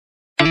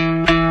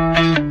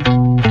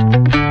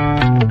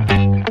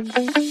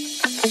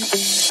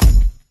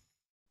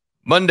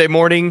Monday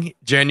morning,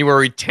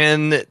 January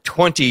 10,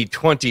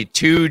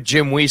 2022.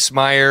 Jim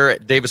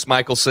Wiesmeyer, Davis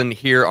Michelson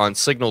here on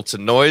Signal to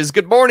Noise.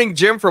 Good morning,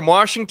 Jim from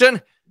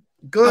Washington.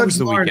 Good How was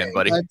the morning. weekend,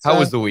 buddy? How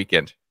was the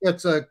weekend?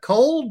 It's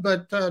cold,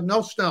 but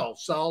no snow.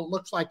 So it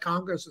looks like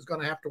Congress is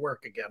going to have to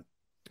work again.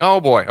 Oh,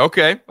 boy.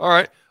 Okay. All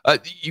right.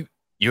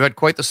 You had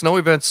quite the snow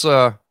events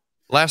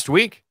last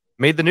week.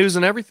 Made the news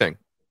and everything.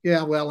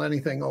 Yeah, well,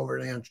 anything over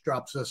an inch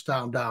drops this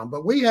town down.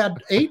 But we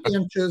had 8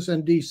 inches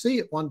in D.C.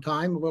 at one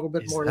time, a little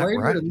bit more later.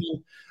 Right? And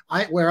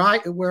then where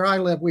I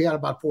live, we had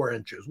about 4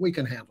 inches. We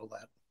can handle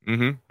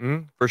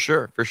that. For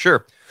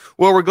sure.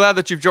 Well, we're glad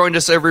that you've joined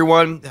us,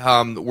 everyone.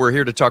 We're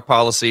here to talk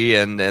policy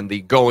and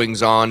the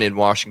goings on in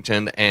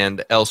Washington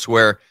and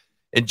elsewhere.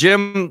 And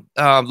Jim,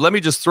 let me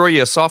just throw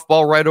you a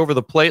softball right over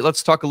the plate.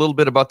 Let's talk a little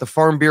bit about the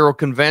Farm Bureau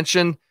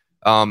convention.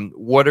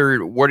 What are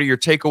your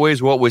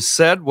takeaways? What was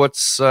said?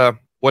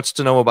 What's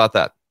to know about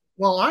that?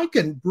 Well, I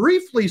can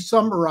briefly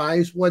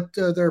summarize what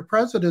their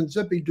president,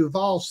 Zippy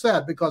Duvall,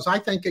 said, because I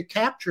think it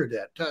captured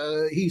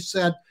it. He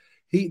said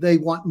they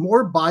want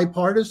more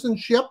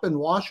bipartisanship in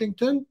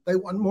Washington. They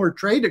want more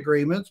trade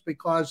agreements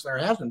because there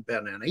hasn't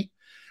been any.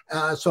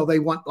 So they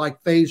want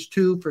like phase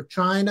 2 for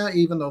China,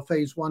 even though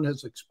phase 1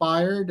 has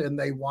expired, and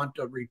they want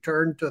a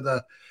return to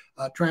the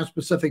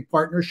Trans-Pacific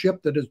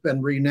Partnership that has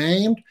been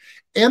renamed,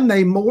 and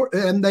they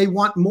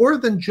want more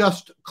than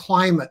just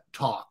climate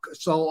talk.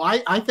 So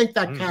I think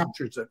that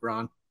captures it,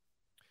 Ron.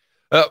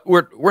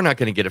 We're not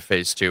going to get a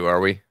phase 2, are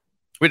we?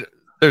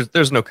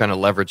 There's no kind of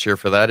leverage here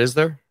for that, is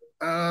there?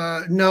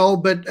 No,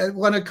 but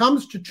when it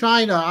comes to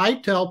China, I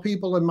tell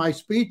people in my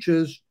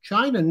speeches,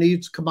 China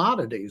needs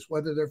commodities,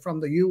 whether they're from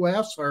the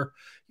U.S. or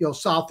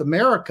South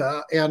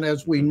America. And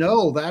as we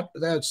know,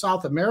 that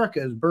South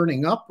America is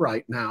burning up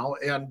right now,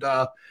 and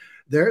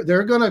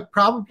they're going to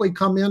probably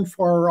come in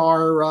for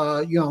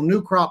our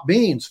new crop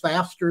beans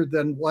faster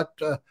than what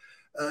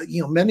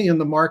many in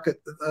the market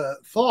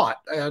thought.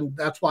 And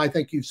that's why I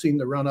think you've seen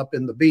the run up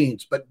in the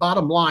beans. But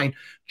bottom line,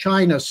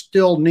 China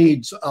still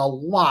needs a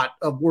lot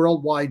of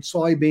worldwide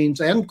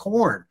soybeans and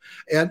corn.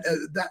 And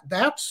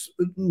that's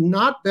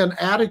not been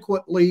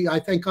adequately, I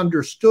think,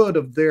 understood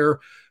of their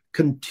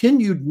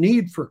continued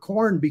need for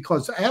corn,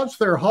 because as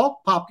their hog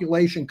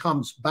population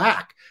comes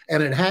back,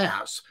 and it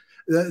has,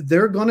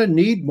 they're going to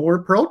need more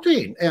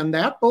protein. And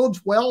that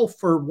bodes well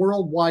for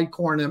worldwide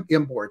corn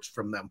imports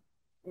from them.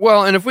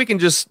 Well, and if we can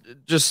just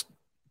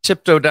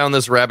tiptoe down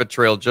this rabbit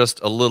trail just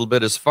a little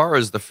bit, as far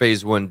as the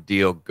phase 1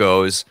 deal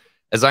goes,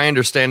 as I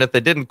understand it, they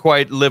didn't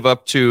quite live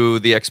up to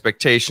the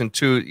expectation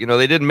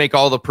they didn't make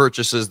all the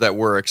purchases that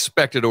were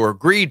expected or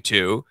agreed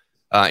to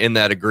in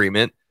that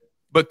agreement.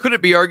 But could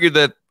it be argued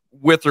that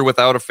with or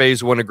without a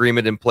phase 1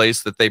 agreement in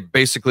place, that they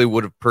basically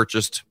would have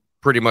purchased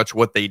pretty much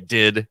what they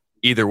did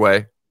either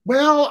way?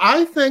 Well,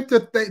 I think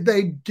that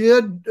they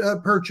did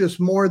purchase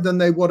more than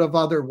they would have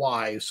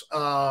otherwise.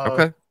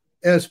 Okay.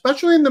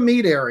 Especially in the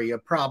meat area,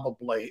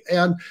 probably.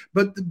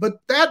 But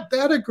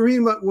that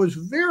agreement was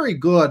very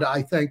good,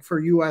 I think, for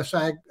U.S.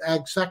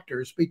 ag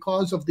sectors,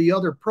 because of the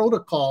other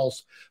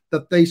protocols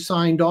that they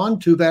signed on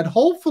to that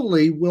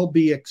hopefully will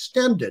be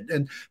extended.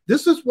 And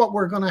this is what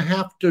we're going to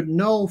have to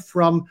know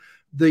from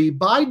the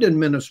Biden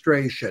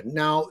administration.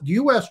 Now,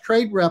 U.S.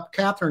 Trade Rep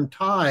Katherine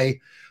Tai,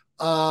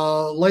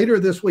 later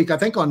this week, I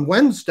think on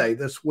Wednesday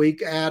this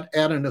week, at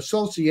an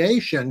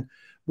association,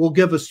 will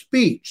give a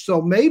speech.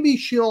 So maybe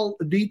she'll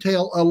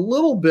detail a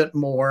little bit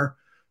more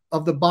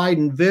of the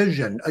Biden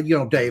vision,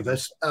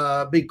 Davis,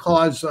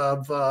 because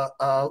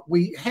of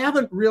we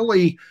haven't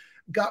really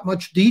got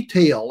much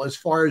detail as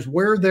far as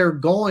where they're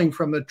going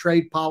from a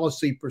trade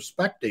policy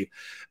perspective.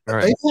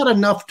 Right. They've had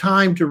enough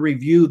time to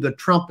review the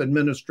Trump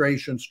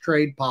administration's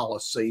trade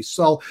policy.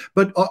 So,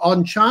 but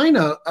on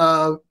China,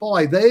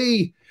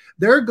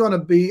 they're going to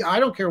be, I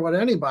don't care what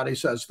anybody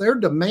says, their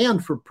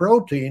demand for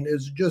protein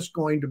is just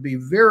going to be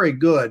very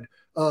good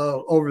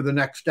over the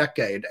next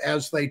decade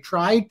as they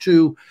try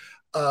to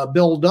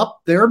build up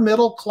their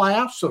middle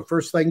class. So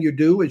first thing you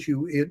do is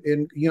you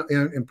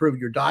improve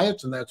your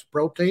diets, and that's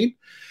protein.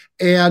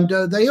 And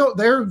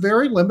they're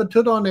very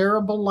limited on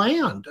arable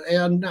land.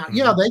 And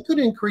they could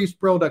increase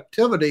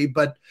productivity,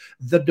 but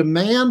the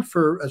demand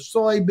for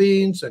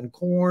soybeans and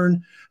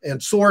corn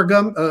and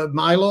sorghum,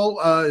 milo,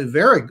 is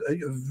very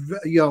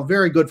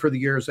good for the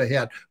years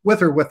ahead,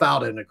 with or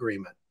without an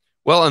agreement.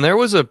 Well, and there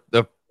was a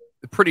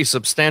pretty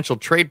substantial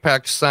trade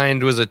pact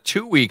signed, was it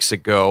 2 weeks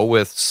ago,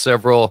 with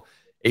several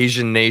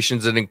Asian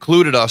nations that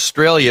included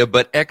Australia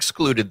but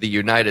excluded the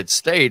United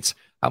States.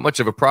 How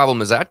much of a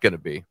problem is that going to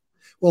be?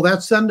 Well,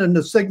 that's sending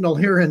the signal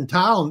here in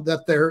town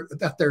that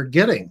they're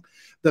getting.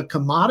 The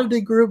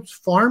commodity groups,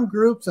 farm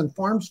groups, and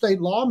farm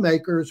state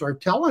lawmakers are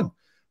telling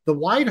the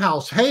White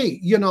House, hey,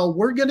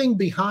 we're getting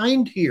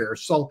behind here.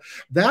 So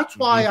that's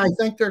why I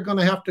think they're going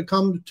to have to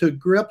come to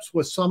grips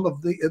with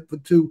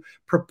to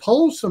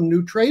propose some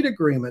new trade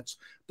agreements.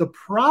 The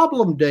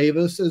problem,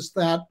 Davis, is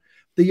that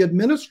the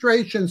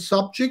administration,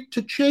 subject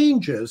to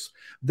changes,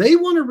 they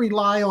want to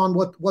rely on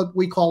what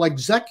we call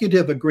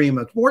executive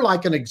agreements, more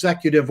like an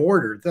executive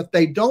order, that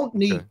they don't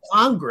need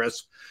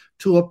Congress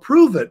to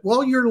approve it.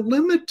 Well, you're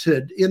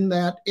limited in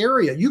that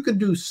area. You can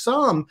do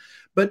some,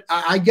 but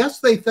I guess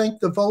they think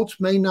the votes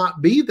may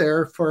not be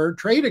there for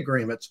trade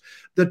agreements.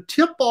 The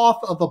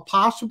tip-off of a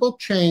possible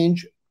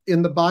change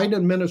in the Biden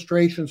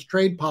administration's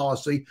trade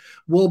policy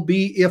will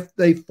be if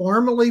they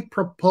formally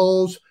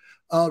propose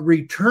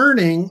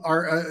returning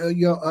or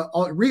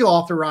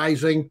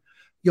reauthorizing,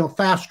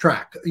 fast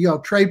track,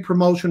 Trade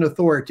Promotion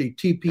Authority,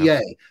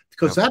 TPA,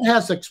 because that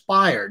has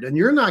expired, and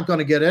you're not going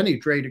to get any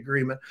trade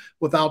agreement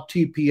without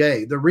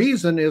TPA. The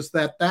reason is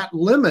that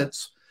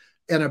limits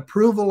an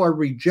approval or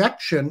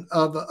rejection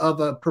of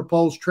a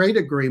proposed trade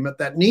agreement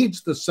that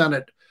needs the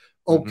Senate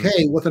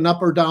okay with an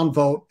up or down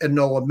vote and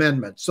no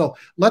amendment. So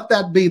let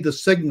that be the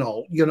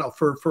signal,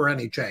 for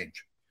any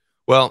change.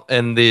 Well,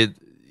 and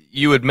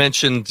you had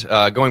mentioned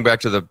going back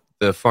to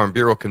the Farm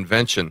Bureau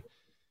convention,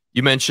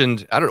 you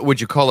mentioned, I don't know,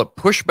 would you call it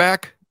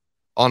pushback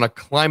on a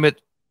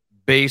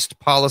climate-based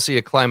policy,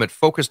 a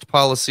climate-focused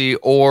policy,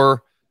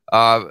 or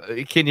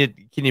can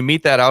you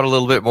meet that out a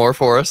little bit more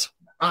for us?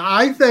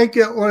 I think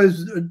it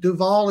was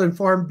Duvall and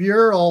Farm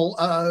Bureau.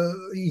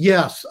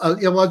 Yes,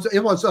 it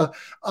was a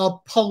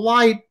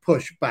polite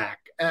pushback.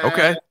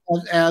 Okay,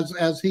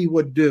 as he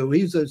would do.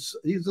 He's a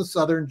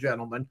Southern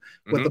gentleman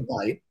with a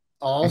bite.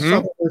 All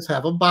Southerners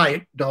have a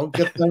bite. Don't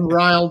get them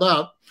riled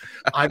up.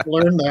 I've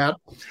learned that.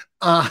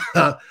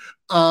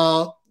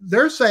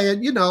 They're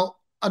saying,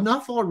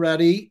 enough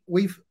already.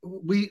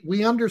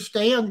 We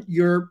understand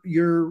your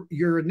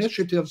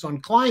initiatives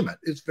on climate.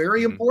 It's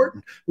very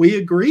important. We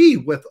agree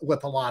with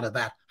a lot of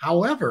that.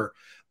 However,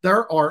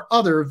 there are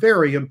other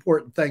very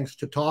important things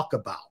to talk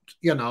about.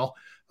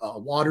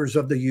 Waters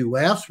of the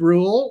U.S.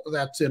 rule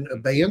that's in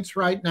abeyance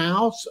right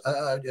now.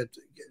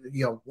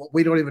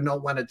 We don't even know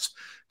when it's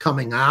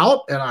coming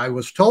out, and I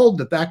was told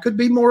that could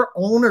be more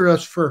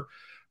onerous for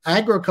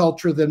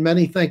agriculture than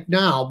many think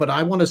now, but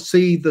I want to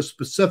see the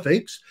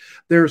specifics.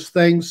 There's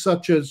things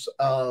such as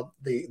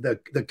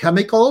the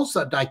chemicals,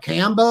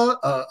 dicamba,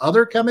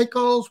 other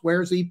chemicals.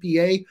 Where's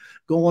EPA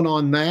going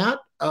on that?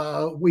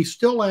 We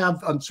still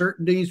have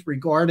uncertainties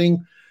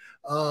regarding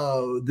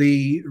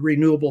the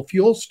renewable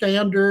fuel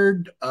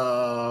standard,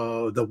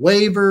 the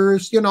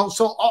waivers,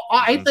 so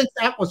I think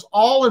that was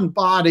all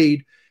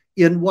embodied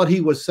in what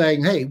he was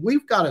saying. Hey,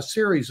 we've got a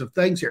series of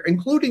things here,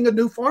 including a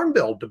new farm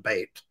bill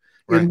debate.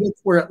 Right. In which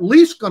we're at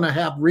least going to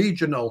have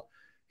regional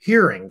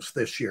hearings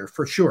this year,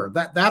 for sure.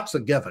 That's a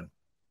given.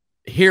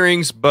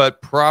 Hearings,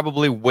 but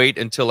probably wait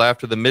until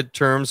after the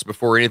midterms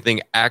before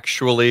anything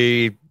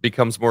actually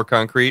becomes more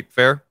concrete.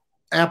 Fair?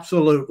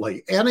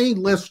 Absolutely. Any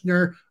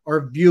listener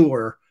or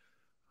viewer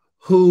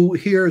who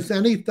hears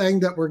anything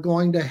that we're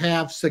going to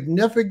have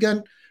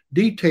significant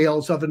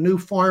details of a new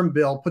farm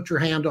bill, put your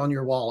hand on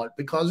your wallet,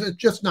 because it's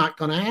just not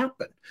going to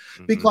happen.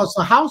 Because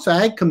the House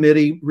Ag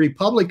Committee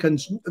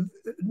Republicans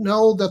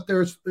know that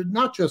there's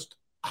not just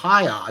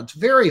high odds,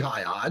 very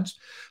high odds,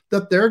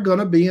 that they're going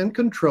to be in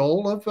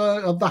control of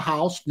the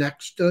House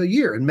next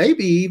year, and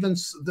maybe even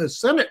the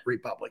Senate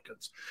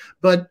Republicans.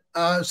 But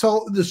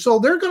so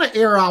they're going to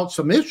air out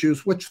some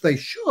issues, which they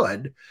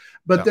should.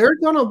 But they're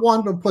going to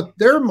want to put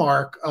their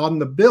mark on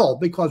the bill,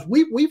 because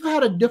we've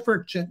had a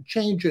different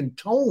change in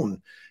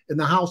tone in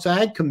the House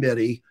Ag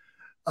Committee,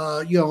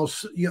 under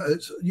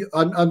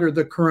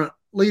the current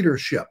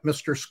leadership,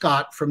 Mr.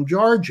 Scott from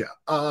Georgia.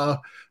 I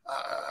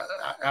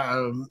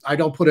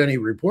don't put any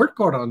report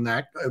card on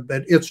that,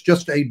 but it's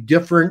just a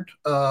different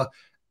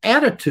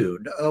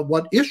attitude,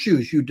 what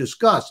issues you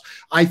discuss.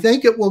 I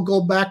think it will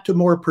go back to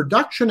more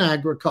production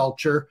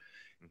agriculture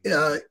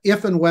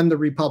if and when the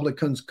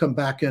Republicans come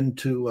back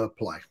into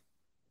play.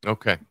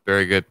 Okay,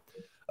 very good.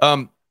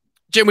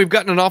 Jim, we've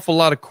gotten an awful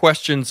lot of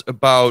questions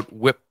about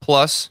WIP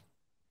Plus,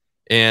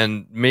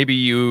 and maybe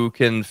you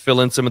can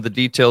fill in some of the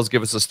details,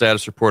 give us a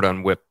status report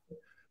on WIP.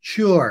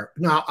 Sure.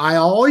 Now, I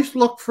always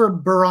look for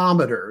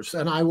barometers,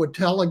 and I would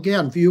tell,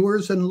 again,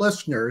 viewers and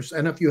listeners,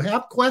 and if you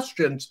have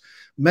questions,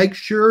 make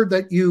sure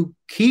that you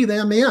key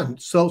them in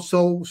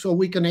so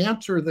we can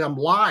answer them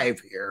live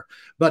here.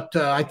 But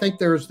I think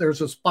there's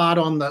a spot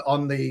on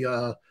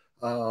the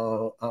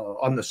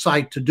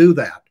site to do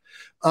that.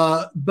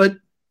 But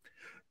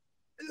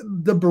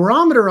the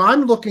barometer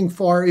I'm looking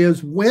for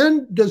is,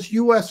 when does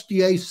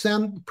USDA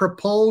send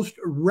proposed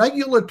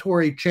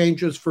regulatory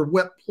changes for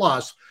WIP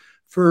Plus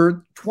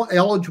for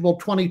eligible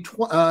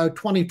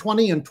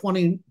 2020 and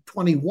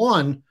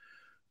 2021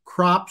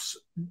 crops,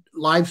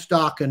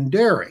 livestock, and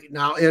dairy?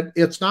 Now,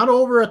 it's not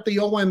over at the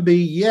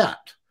OMB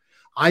yet.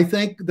 I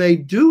think they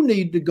do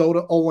need to go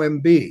to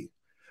OMB.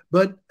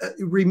 But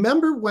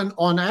remember when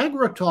on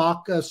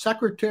AgriTalk,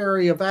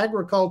 Secretary of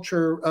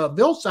Agriculture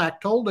Vilsack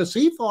told us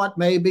he thought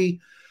maybe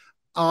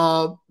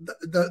the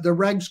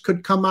regs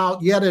could come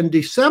out yet in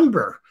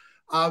December.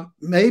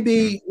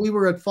 Maybe we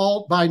were at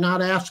fault by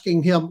not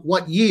asking him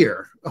what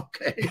year.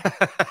 Okay.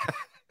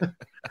 But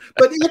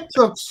it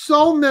took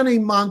so many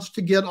months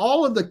to get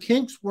all of the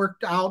kinks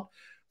worked out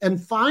and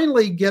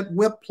finally get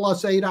WIP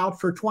Plus 8 out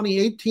for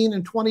 2018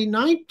 and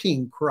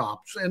 2019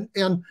 crops.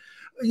 And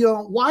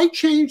why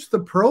change the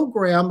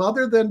program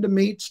other than to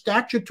meet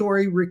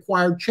statutory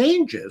required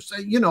changes?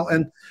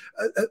 And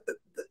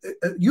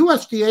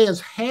USDA has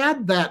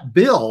had that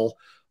bill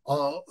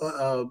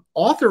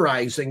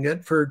authorizing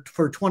it for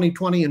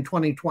 2020 and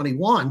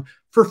 2021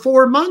 for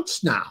 4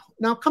 months now.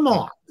 Now, come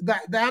on,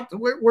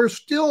 we're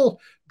still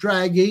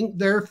dragging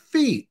their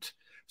feet.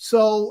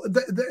 So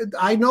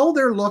I know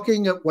they're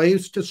looking at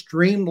ways to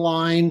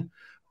streamline,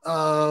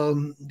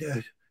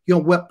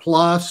 WIP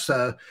Plus,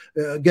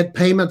 get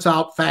payments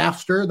out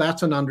faster.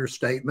 That's an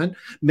understatement.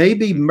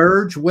 Maybe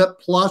merge WIP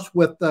Plus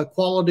with the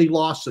quality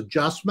loss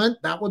adjustment.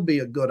 That would be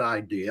a good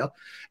idea.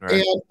 Right.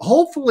 And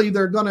hopefully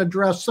they're going to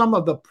address some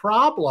of the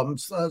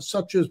problems,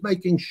 such as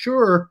making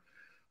sure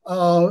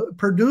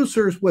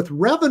producers with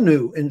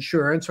revenue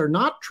insurance are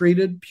not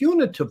treated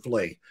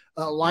punitively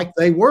like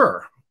they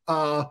were.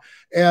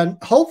 And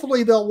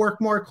hopefully they'll work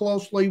more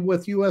closely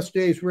with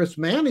USDA's risk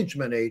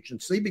management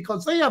agency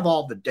because they have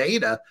all the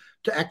data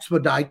to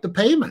expedite the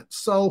payments.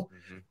 So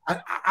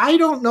I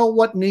don't know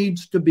what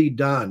needs to be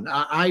done.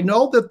 I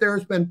know that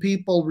there's been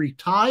people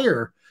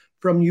retire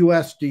from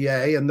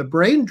USDA, and the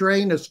brain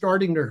drain is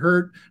starting to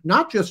hurt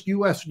not just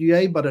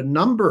USDA, but a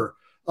number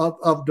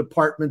of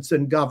departments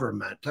in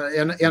government.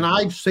 And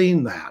I've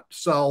seen that.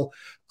 So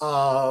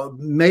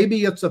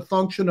maybe it's a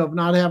function of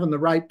not having the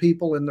right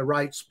people in the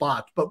right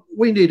spots, but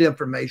we need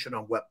information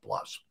on WIP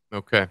Plus.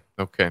 Okay.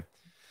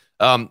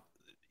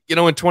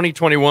 In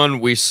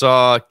 2021, we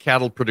saw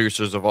cattle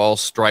producers of all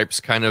stripes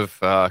kind of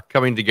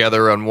coming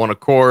together on one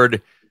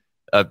accord,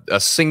 a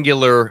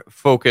singular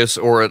focus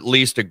or at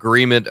least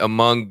agreement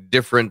among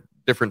different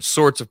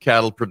sorts of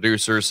cattle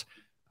producers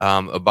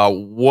about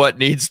what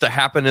needs to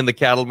happen in the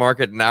cattle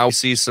market. Now we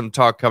see some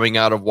talk coming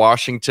out of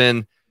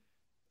Washington.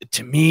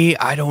 To me,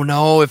 I don't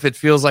know if it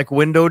feels like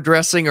window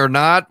dressing or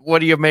not. What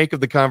do you make of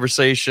the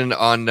conversation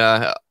on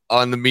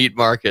the meat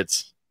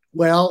markets?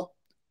 Well,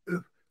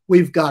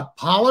 we've got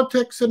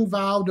politics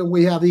involved and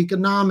we have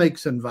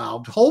economics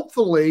involved.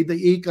 Hopefully,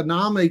 the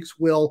economics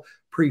will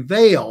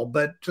prevail,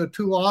 but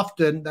too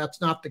often that's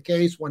not the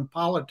case when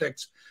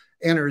politics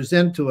enters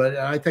into it.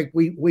 And I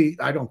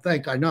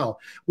think I know.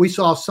 We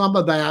saw some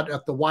of that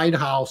at the White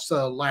House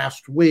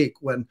last week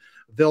when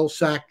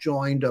Vilsack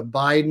joined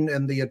Biden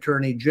and the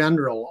Attorney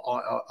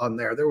General on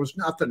there. There was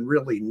nothing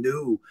really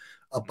new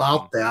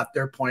about that.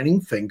 They're pointing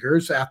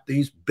fingers at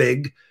these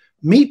big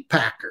meat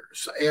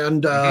packers.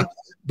 And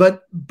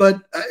but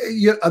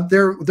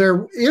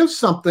there is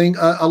something.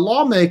 A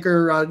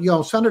lawmaker,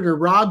 Senator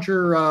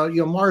Roger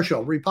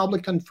Marshall,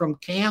 Republican from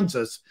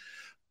Kansas.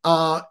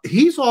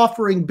 He's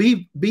offering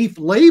beef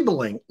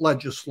labeling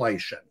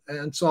legislation.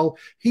 And so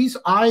he's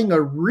eyeing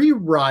a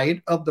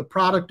rewrite of the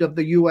product of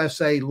the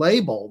USA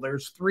label.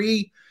 There's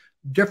 3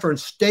 different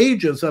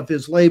stages of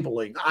his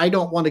labeling. I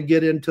don't want to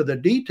get into the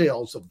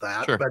details of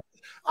that, sure. But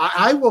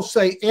I will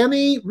say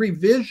any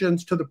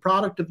revisions to the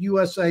product of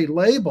USA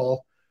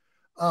label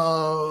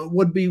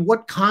would be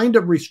what kind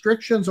of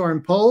restrictions are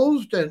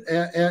imposed,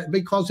 and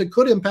because it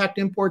could impact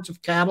imports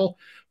of cattle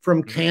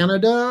from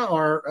Canada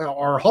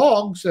or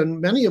hogs,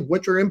 and many of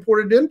which are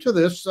imported into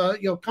this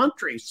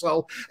country.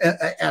 So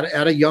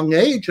at a young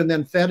age, and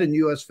then fed in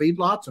U.S.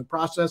 feedlots and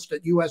processed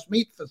at U.S.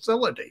 meat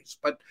facilities.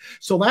 But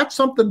so that's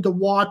something to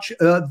watch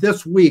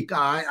this week.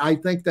 I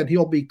think that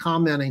he'll be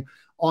commenting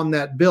on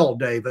that bill,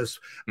 Davis.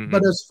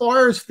 But as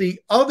far as the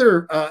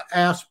other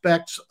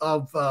aspects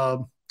of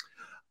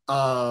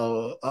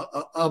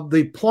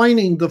the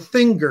pointing the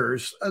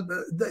fingers,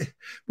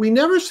 we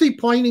never see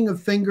pointing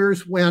of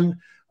fingers when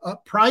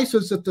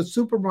prices at the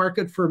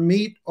supermarket for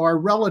meat are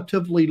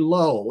relatively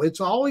low. It's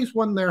always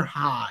when they're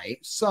high.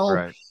 So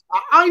right.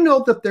 I know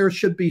that there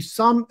should be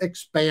some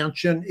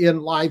expansion in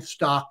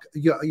livestock,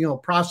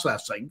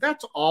 processing.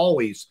 That's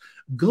always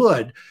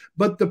good.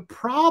 But the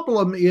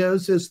problem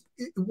is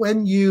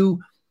when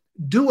you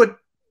do it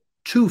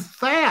too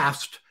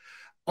fast,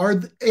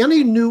 are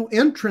any new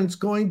entrants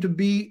going to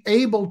be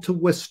able to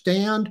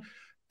withstand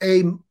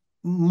a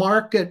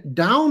market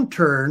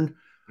downturn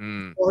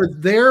or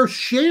their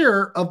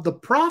share of the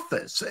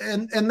profits?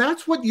 And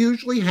that's what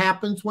usually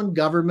happens when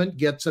government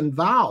gets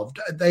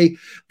involved. They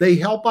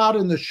help out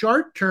in the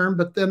short term,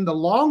 but then the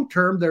long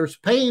term, there's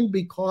pain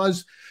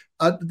because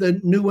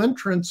the new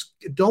entrants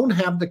don't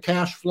have the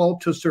cash flow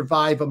to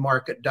survive a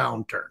market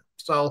downturn.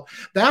 So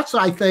that's,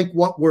 I think,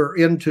 what we're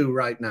into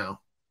right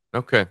now.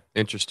 Okay,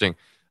 interesting.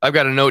 I've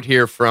got a note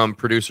here from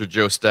producer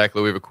Joe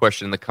Stackler. We have a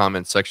question in the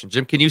comments section.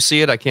 Jim, can you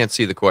see it? I can't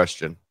see the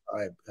question.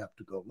 I have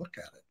to go look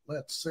at it.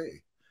 Let's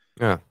see.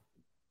 Yeah.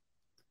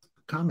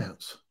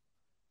 Comments.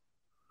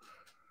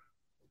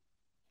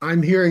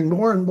 I'm hearing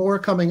more and more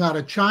coming out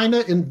of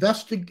China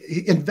investing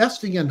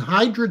in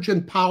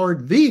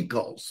hydrogen-powered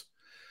vehicles.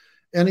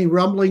 Any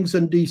rumblings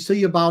in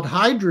D.C. about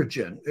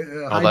hydrogen?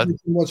 Hydrogen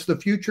was the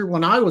future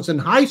when I was in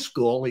high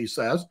school, he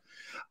says.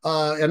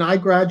 And I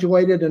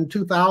graduated in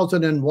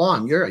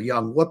 2001. You're a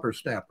young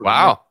whippersnapper.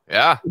 Wow. Right?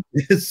 Yeah.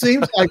 It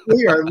seems like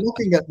we are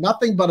looking at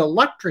nothing but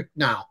electric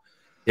now.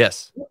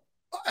 Yes.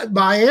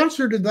 My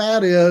answer to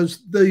that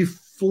is the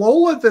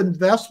flow of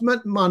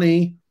investment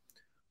money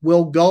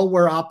will go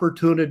where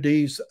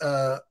opportunities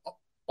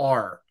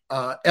are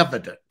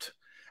evident,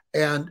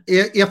 and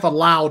if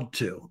allowed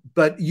to.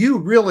 But you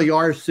really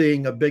are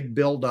seeing a big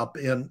buildup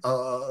in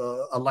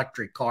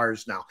electric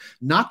cars now,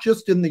 not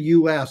just in the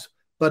U.S.,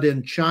 but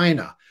in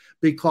China,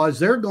 because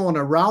they're going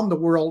around the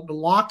world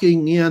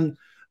locking in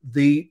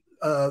the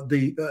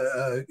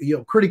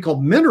critical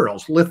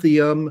minerals,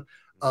 lithium,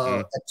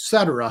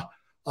 etc.,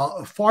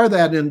 for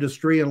that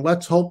industry. And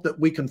let's hope that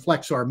we can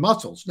flex our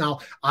muscles. Now,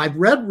 I've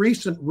read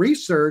recent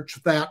research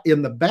that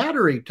in the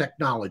battery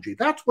technology,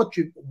 that's what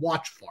you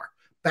watch for,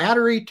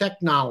 battery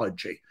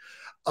technology.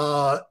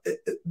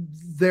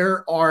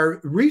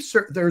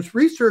 There's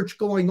research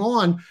going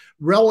on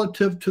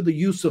relative to the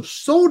use of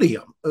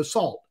sodium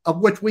salt,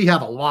 of which we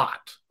have a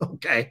lot.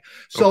 Okay.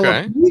 So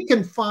if we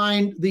can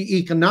find the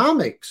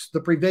economics, the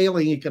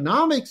prevailing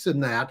economics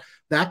in that,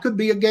 that could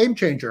be a game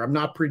changer. I'm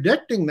not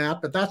predicting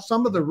that, but that's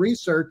some of the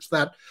research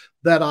that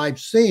I've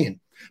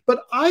seen.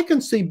 But I can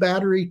see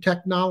battery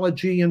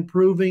technology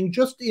improving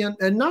just in,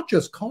 and not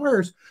just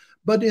cars,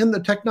 but in the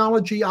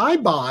technology I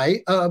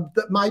buy.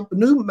 My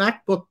new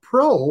MacBook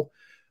Pro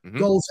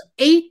goes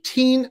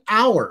 18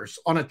 hours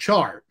on a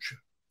charge.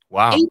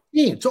 Wow.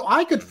 18. So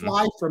I could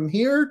fly from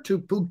here to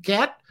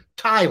Phuket,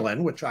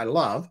 Thailand, which I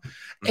love,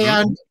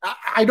 and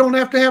I don't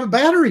have to have a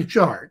battery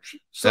charge.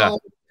 So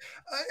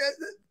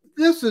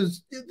this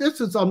is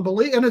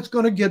unbelievable, and it's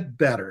going to get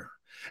better.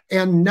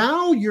 And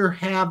now you're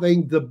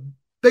having the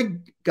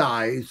big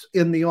guys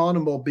in the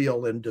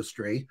automobile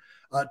industry.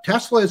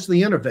 Tesla is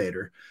the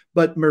innovator,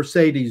 but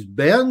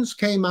Mercedes-Benz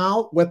came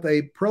out with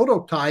a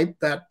prototype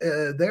that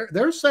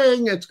they're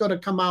saying it's going to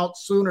come out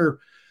sooner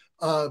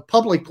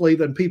publicly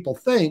than people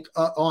think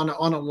on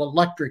an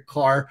electric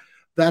car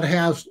that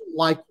has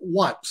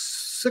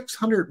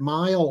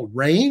 600-mile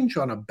range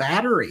on a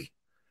battery.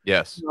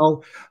 Yes.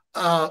 So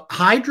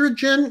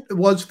hydrogen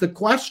was the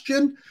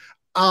question.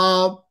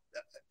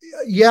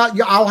 Yeah,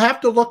 I'll have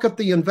to look at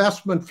the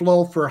investment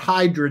flow for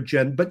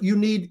hydrogen, but you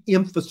need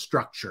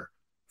infrastructure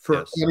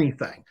for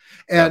anything.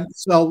 And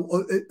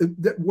so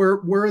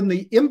we're in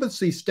the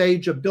infancy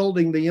stage of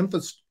building the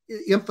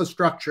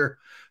infrastructure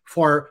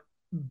for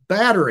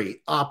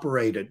battery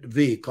operated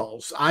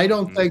vehicles. I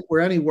don't think we're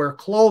anywhere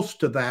close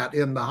to that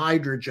in the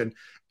hydrogen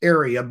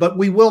area, but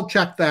we will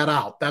check that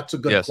out. That's a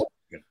good question.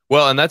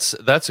 Well, and that's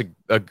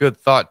a good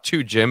thought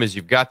too, Jim, is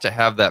you've got to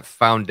have that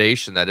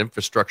foundation, that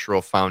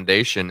infrastructural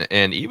foundation.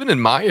 And even in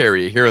my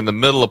area here in the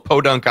middle of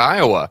Podunk,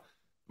 Iowa,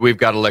 we've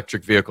got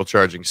electric vehicle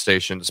charging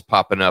stations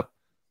popping up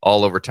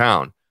all over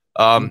town.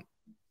 Do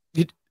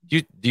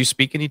you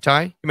speak any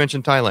Thai? You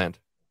mentioned Thailand.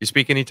 You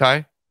speak any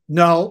Thai?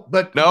 No,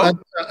 but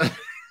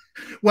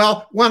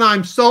well, when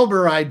I'm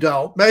sober, I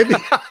don't. Maybe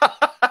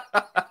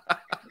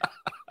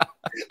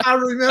I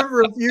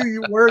remember a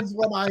few words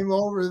when I'm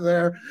over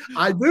there.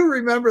 I do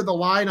remember the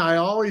line I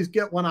always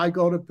get when I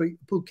go to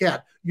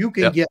Phuket. You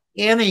can get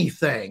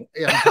anything.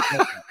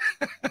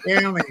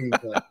 Anything.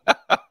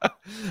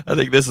 I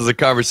think this is a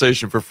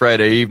conversation for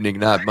Friday evening,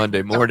 not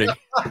Monday morning.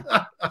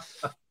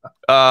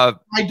 I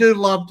do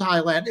love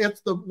Thailand.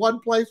 It's the one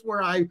place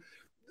where I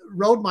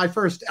rode my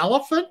first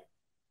elephant.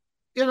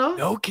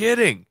 No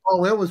kidding.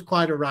 Oh, it was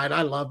quite a ride.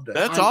 I loved it.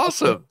 That's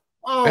awesome.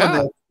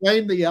 They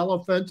explained the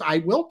elephants. I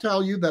will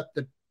tell you that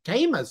the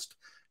tamest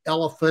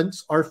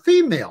elephants are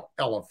female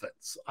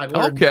elephants. I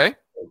learned. Okay.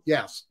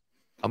 Yes.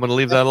 I'm going to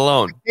leave that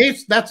alone.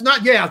 That's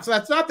not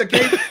the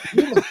case.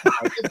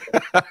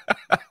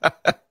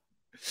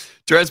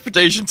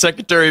 Transportation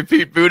Secretary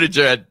Pete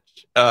Buttigieg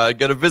going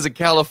to visit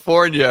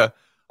California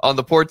on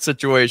the port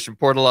situation.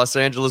 Port of Los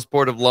Angeles,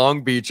 Port of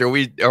Long Beach. Are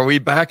we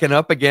backing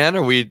up again?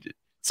 Are we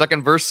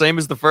second verse same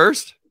as the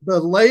first? The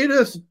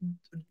latest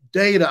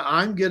data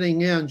I'm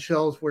getting in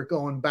shows we're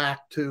going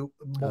back to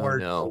more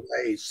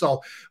delays.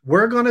 So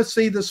we're going to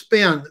see the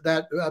spin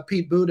that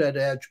Pete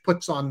Buttigieg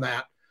puts on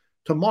that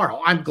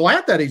tomorrow. I'm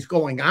glad that he's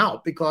going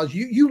out because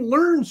you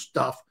learn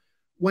stuff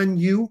when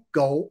you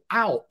go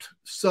out.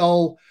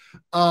 So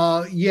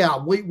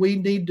we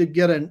need to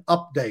get an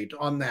update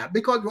on that,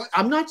 because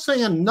I'm not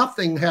saying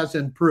nothing has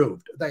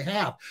improved. They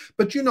have.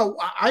 But,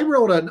 I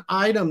wrote an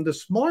item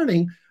this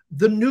morning.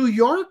 The New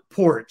York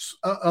ports,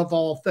 of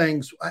all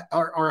things,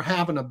 are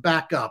having a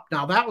backup.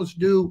 Now, that was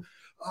due,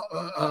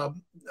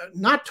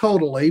 not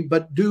totally,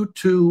 but due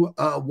to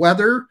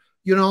weather,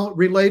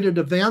 related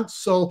events.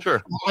 So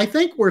sure. I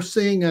think we're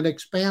seeing an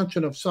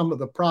expansion of some of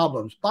the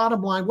problems.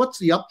 Bottom line, what's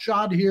the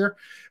upshot here?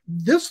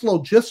 This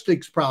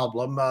logistics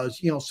problem,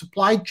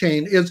 supply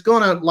chain, is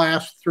going to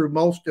last through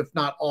most, if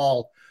not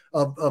all,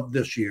 of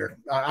this year.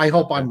 I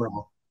hope I'm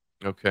wrong.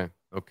 Okay.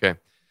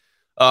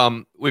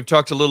 We've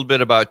talked a little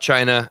bit about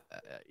China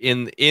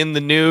in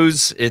the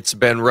news. It's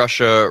been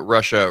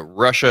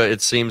Russia.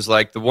 It seems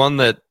like the one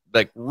that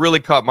really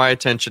caught my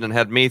attention and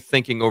had me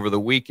thinking over the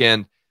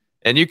weekend.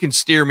 And you can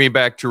steer me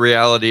back to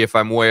reality if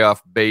I'm way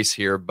off base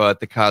here,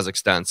 but the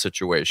Kazakhstan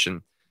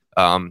situation,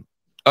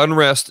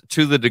 unrest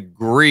to the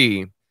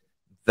degree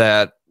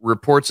that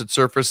reports had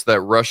surfaced that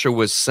Russia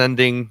was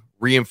sending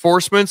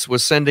reinforcements,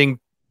 was sending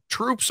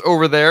troops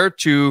over there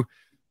to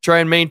try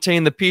and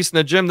maintain the peace.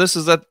 Now, Jim, this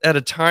is at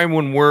a time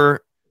when we're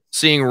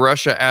seeing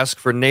Russia ask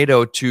for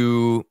NATO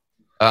to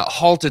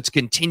halt its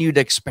continued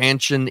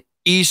expansion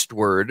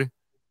eastward.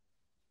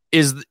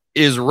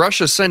 Is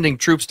Russia sending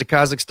troops to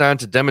Kazakhstan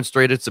to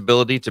demonstrate its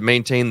ability to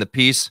maintain the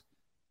peace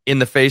in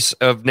the face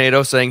of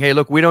NATO, saying, "Hey,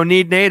 look, we don't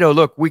need NATO.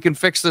 Look, we can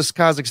fix this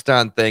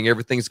Kazakhstan thing.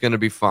 Everything's going to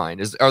be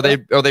fine." Are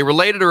they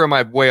related, or am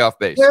I way off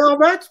base? Well,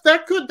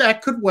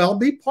 that could well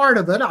be part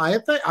of it.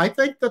 I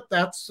think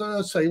that's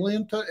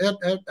salient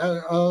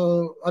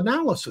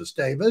analysis,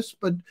 Davis.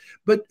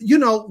 But you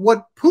know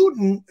what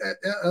Putin,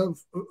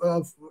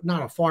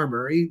 not a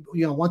farmer.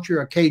 Once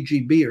you're a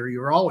KGBer,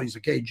 you're always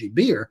a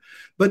KGBer.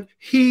 But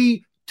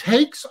he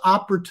takes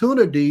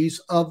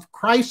opportunities of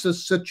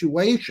crisis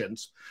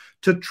situations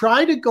to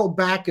try to go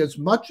back as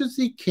much as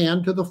he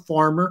can to the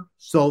former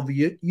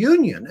Soviet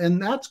Union.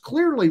 And that's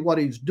clearly what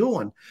he's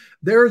doing.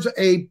 There's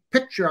a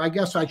picture, I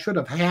guess I should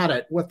have had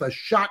it, with a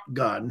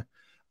shotgun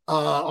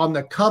on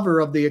the cover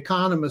of The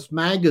Economist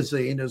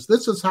magazine.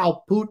 This is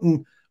how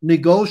Putin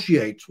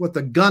negotiates, with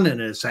a gun in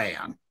his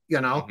hand,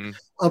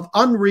 of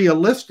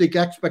unrealistic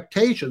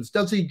expectations.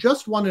 Does he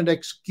just want an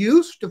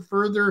excuse to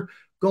further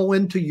go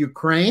into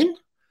Ukraine?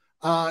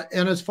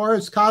 And as far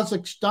as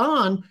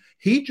Kazakhstan,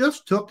 he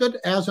just took it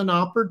as an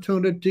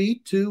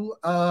opportunity to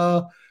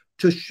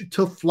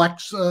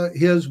flex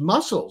his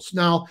muscles.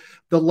 Now,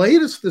 the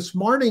latest this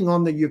morning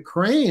on the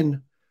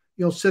Ukraine,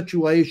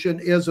 situation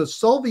is a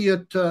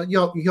Soviet,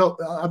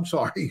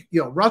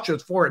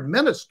 Russia's foreign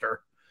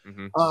minister,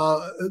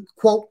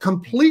 quote,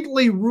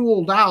 completely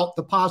ruled out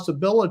the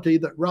possibility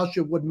that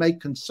Russia would make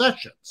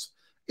concessions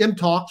in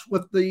talks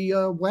with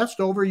the West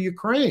over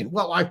Ukraine.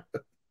 Well,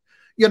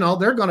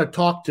 they're going to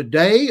talk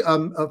today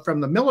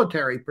from the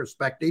military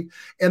perspective,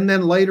 and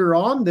then later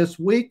on this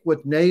week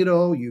with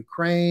NATO,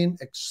 Ukraine,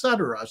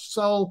 etc.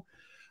 So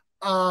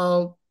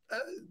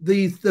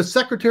the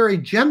Secretary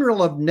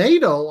General of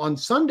NATO on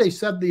Sunday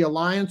said the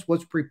alliance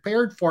was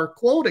prepared for,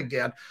 quote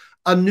again,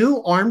 a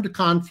new armed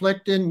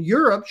conflict in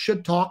Europe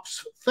should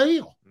talks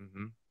fail.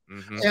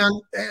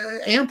 And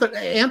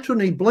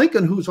Antony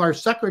Blinken, who's our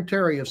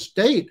Secretary of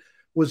State,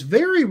 was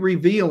very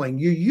revealing.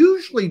 You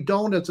usually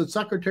don't, as a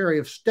Secretary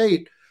of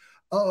State,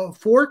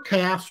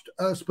 forecast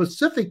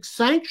specific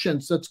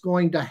sanctions that's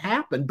going to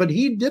happen. But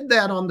he did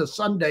that on the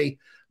Sunday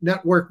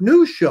network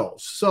news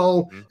shows.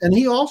 So, and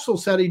he also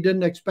said he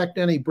didn't expect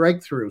any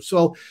breakthrough.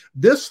 So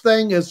this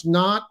thing is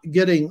not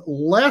getting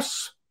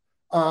less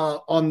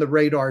on the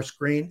radar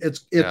screen.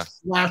 It's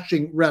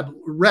flashing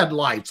red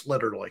lights,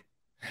 literally.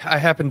 I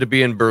happened to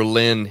be in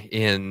Berlin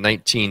in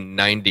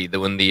 1990,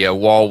 when the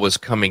wall was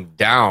coming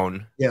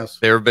down. Yes,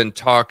 there have been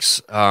talks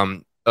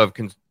of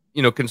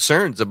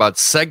concerns about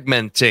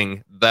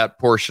segmenting that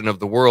portion of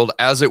the world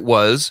as it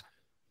was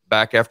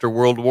back after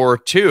World War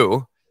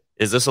II.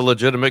 Is this a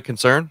legitimate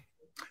concern?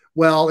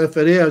 Well, if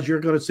it is,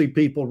 you're going to see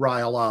people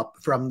rile up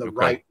from the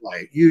right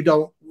way. You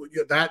don't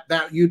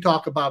that you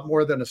talk about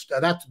more than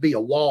that's be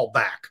a wall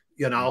back.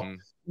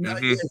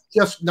 It's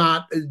just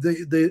not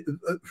the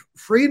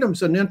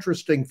freedom's an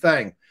interesting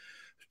thing.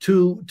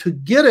 To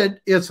get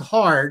it is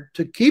hard.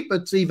 To keep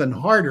it's even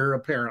harder,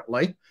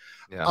 apparently.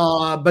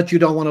 Yeah. But you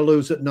don't want to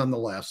lose it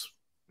nonetheless.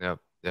 Yep.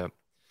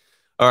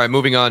 All right,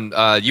 moving on.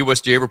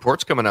 USDA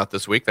reports coming out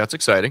this week. That's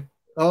exciting.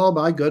 Oh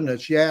my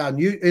goodness, yeah. And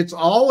it's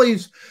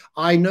always,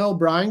 I know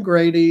Brian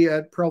Grady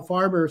at Pro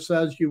Farmer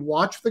says you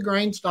watch the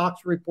grain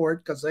stocks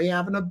report because they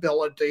have an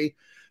ability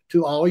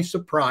to always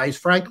surprise.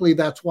 Frankly,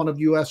 that's one of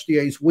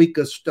USDA's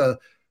weakest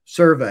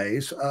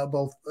surveys,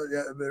 both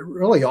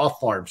really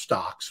off-farm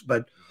stocks.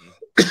 But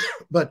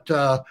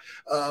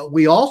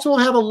we also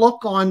have a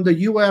look on the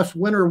U.S.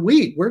 winter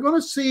wheat. We're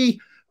going to see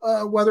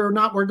whether or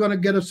not we're going to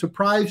get a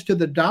surprise to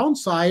the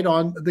downside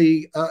on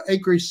the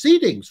acreage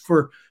seedings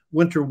for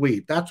winter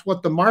wheat. That's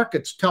what the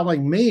market's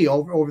telling me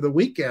over the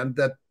weekend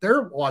that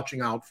they're watching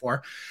out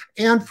for.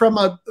 And from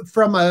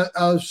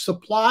a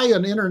supply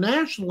and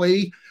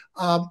internationally,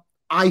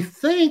 I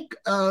think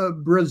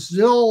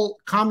Brazil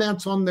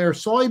comments on their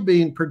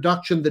soybean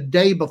production the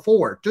day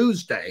before,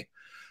 Tuesday.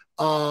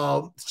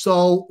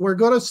 So we're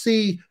going to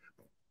see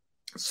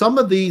some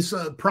of these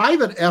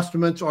private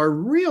estimates are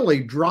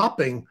really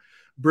dropping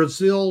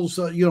Brazil's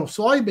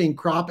soybean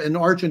crop and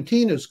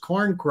Argentina's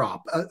corn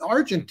crop.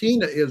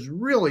 Argentina is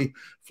really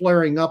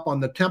flaring up on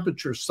the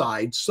temperature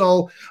side.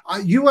 So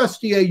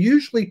USDA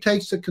usually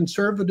takes a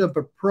conservative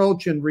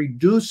approach in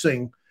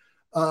reducing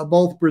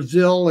both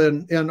Brazil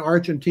and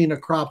Argentina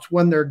crops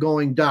when they're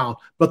going down,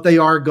 but they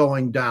are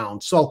going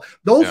down. So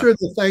those are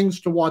the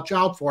things to watch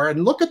out for.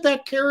 And look at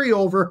that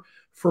carryover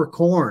for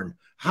corn.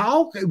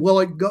 How will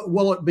it go?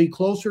 Will it be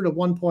closer to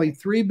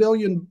 1.3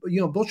 billion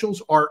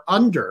bushels or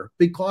under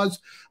because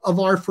of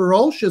our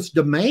ferocious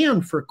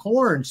demand for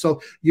corn?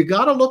 So you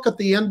got to look at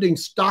the ending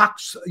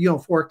stocks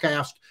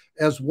forecast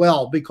as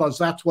well, because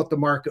that's what the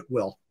market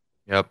will.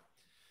 Yep.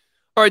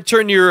 All right,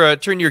 turn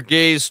your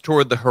gaze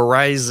toward the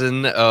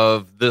horizon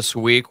of this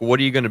week.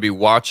 What are you going to be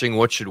watching?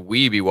 What should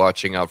we be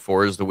watching out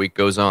for as the week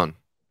goes on?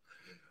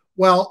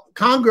 Well,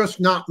 Congress,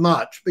 not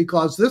much,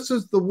 because this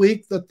is the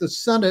week that the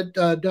Senate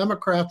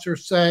Democrats are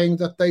saying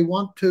that they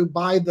want to,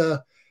 by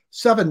the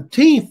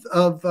 17th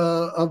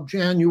of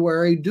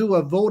January, do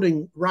a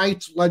voting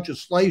rights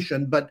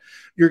legislation, but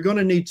you're going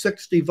to need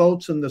 60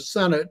 votes in the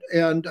Senate,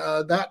 and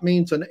that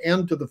means an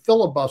end to the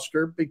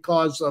filibuster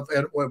because of,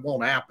 and it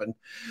won't happen,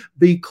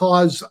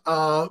 because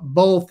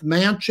both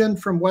Manchin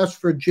from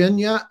West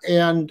Virginia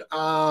and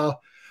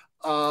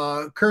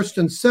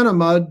Kyrsten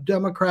Sinema,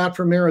 Democrat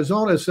from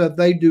Arizona, said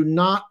they do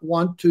not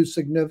want to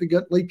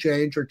significantly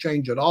change or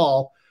change at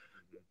all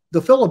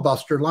the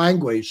filibuster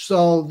language.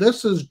 So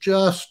this is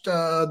just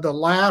the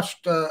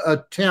last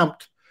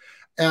attempt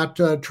at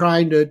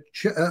trying to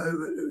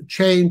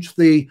change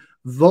the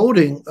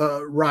voting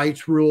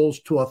rights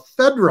rules to a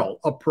federal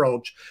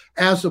approach,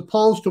 as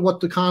opposed to what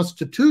the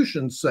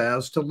Constitution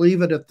says, to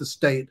leave it at the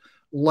state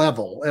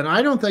level. And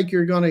I don't think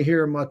you're going to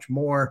hear much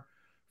more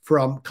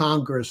from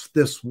Congress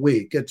this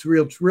week. It's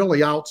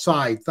really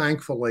outside,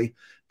 thankfully,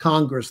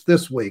 Congress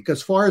this week.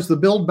 As far as the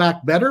Build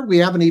Back Better, we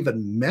haven't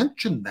even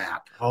mentioned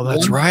that. Oh,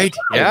 that's right.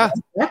 Yeah.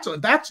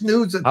 That's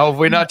news. How have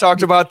we not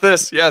talked about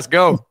this? Yes,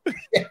 go.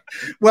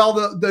 Well,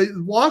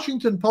 the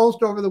Washington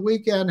Post over the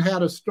weekend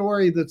had a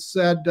story that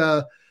said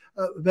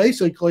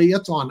basically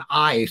it's on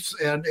ice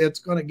and it's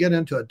going to get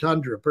into a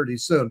tundra pretty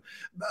soon.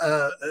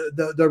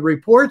 The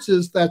reports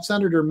is that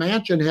Senator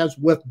Manchin has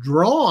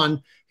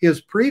withdrawn his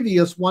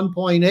previous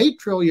 $1.8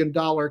 trillion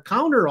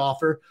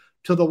counteroffer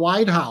to the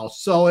White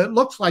House. So it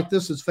looks like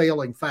this is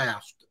failing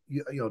fast,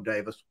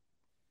 Davis.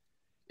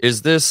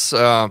 Is this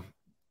is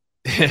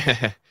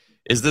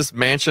this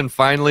Manchin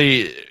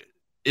finally,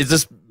 is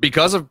this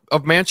because of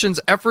Manchin's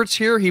efforts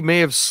here? He may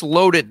have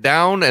slowed it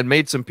down and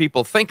made some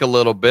people think a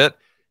little bit.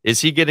 Is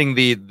he getting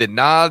the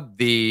nod,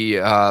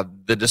 the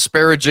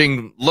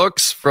disparaging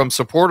looks from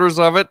supporters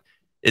of it?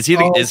 Is he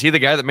the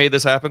guy that made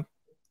this happen?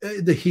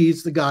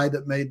 He's the guy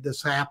that made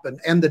this happen.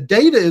 And the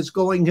data is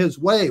going his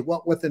way.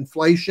 What with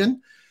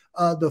inflation,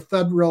 the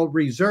Federal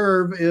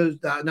Reserve is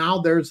now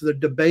there's the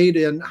debate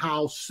in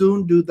how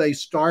soon do they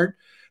start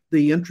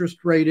the interest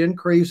rate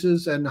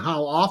increases and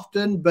how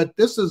often. But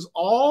this is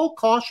all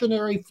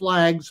cautionary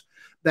flags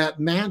that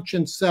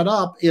Manchin set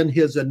up in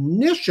his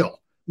initial,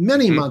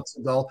 many months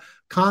ago,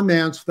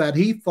 comments that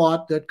he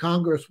thought that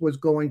Congress was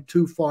going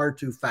too far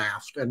too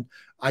fast. And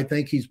I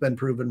think he's been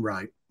proven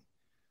right.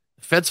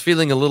 Fed's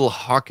feeling a little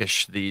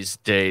hawkish these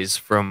days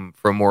from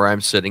where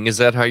I'm sitting. Is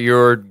that how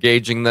you're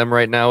gauging them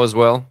right now as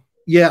well?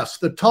 Yes,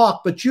 the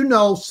talk. But,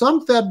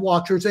 some Fed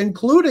watchers,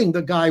 including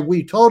the guy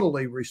we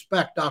totally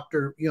respect,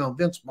 Dr.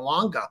 Vince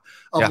Malanga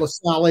of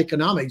LaSalle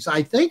Economics,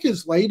 I think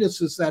his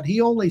latest is that he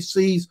only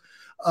sees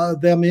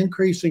them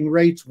increasing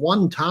rates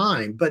one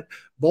time. But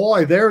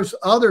boy, there's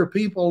other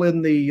people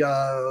in the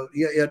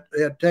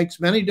it takes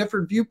many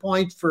different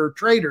viewpoints for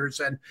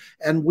traders,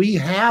 and we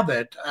have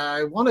it.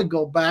 I want to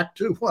go back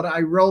to what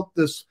I wrote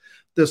this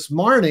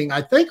morning.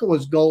 I think it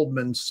was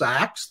Goldman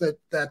Sachs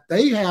that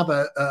they have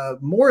a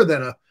more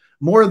than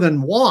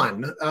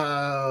one.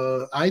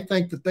 I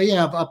think that they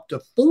have up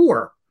to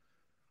 4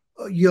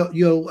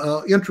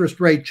 interest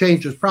rate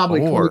changes,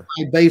 probably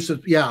 25 basis.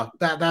 Yeah,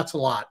 that's a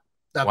lot.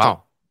 That's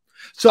wow.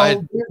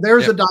 So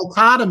there's a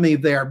dichotomy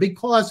there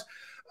because,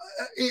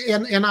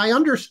 and I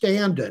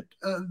understand it,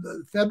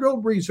 the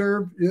Federal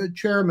Reserve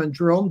Chairman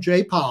Jerome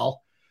J.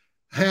 Powell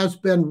has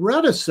been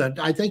reticent.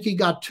 I think he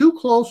got too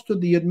close to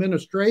the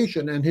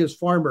administration and his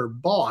former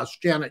boss,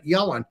 Janet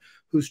Yellen,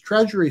 who's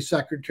Treasury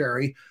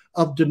Secretary,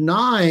 of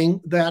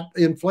denying that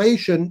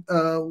inflation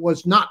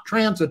was not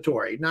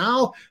transitory.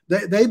 Now,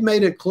 they've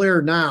made it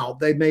clear now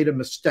they made a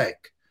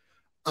mistake.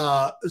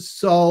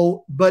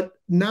 But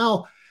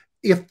now,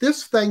 if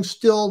this thing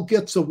still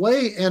gets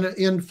away and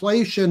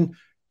inflation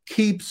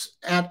keeps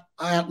at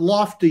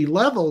lofty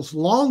levels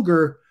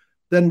longer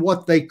than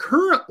what they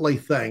currently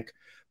think,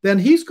 then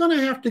he's going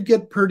to have to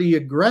get pretty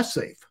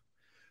aggressive.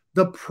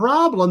 The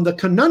problem, the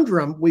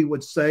conundrum, we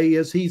would say,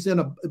 is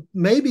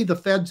maybe the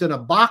Fed's in a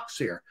box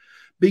here,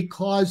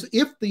 because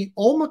if the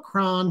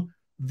Omicron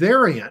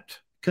variant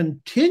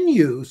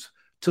continues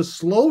to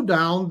slow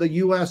down the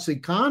U.S.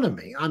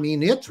 economy, I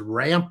mean, it's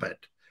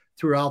rampant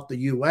throughout the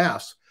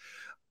U.S.,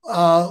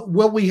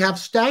 will we have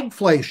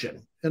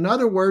stagflation? In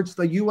other words,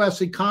 the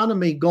U.S.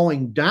 economy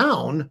going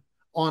down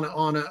on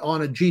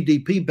a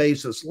GDP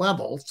basis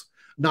levels,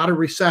 not a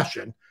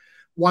recession,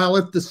 while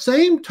at the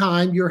same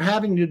time you're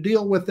having to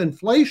deal with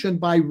inflation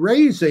by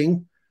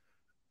raising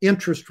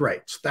interest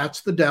rates.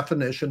 That's the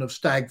definition of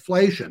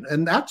stagflation,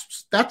 and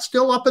that's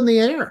still up in the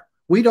air.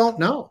 We don't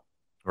know.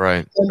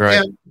 Right.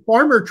 And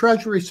former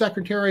Treasury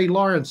Secretary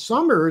Lawrence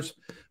Summers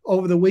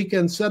over the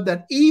weekend said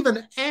that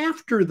even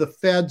after the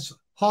Fed's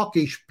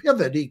hawkish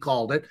pivot, he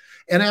called it,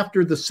 and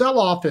after the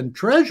sell-off in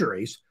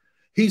treasuries,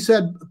 he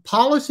said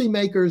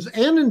policymakers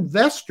and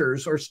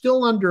investors are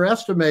still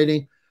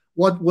underestimating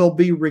what will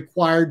be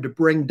required to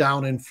bring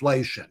down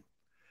inflation.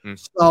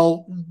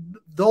 So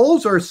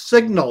those are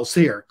signals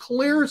here,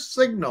 clear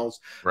signals.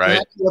 Right.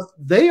 That if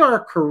they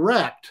are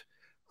correct,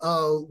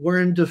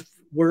 we're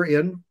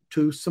in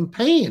to some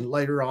pain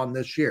later on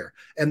this year.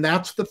 And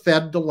that's the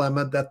Fed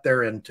dilemma that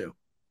they're into.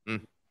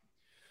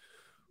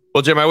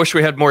 Well, Jim, I wish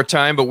we had more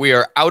time, but we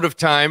are out of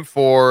time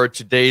for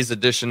today's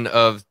edition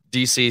of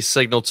DC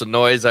Signal to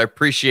Noise. I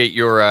appreciate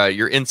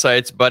your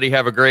insights, buddy.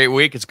 Have a great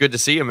week. It's good to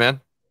see you,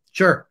 man.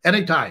 Sure.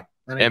 Anytime.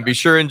 And be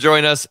sure and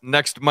join us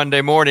next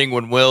Monday morning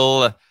when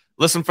we'll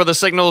listen for the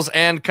signals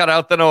and cut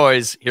out the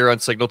noise here on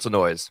Signal to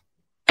Noise.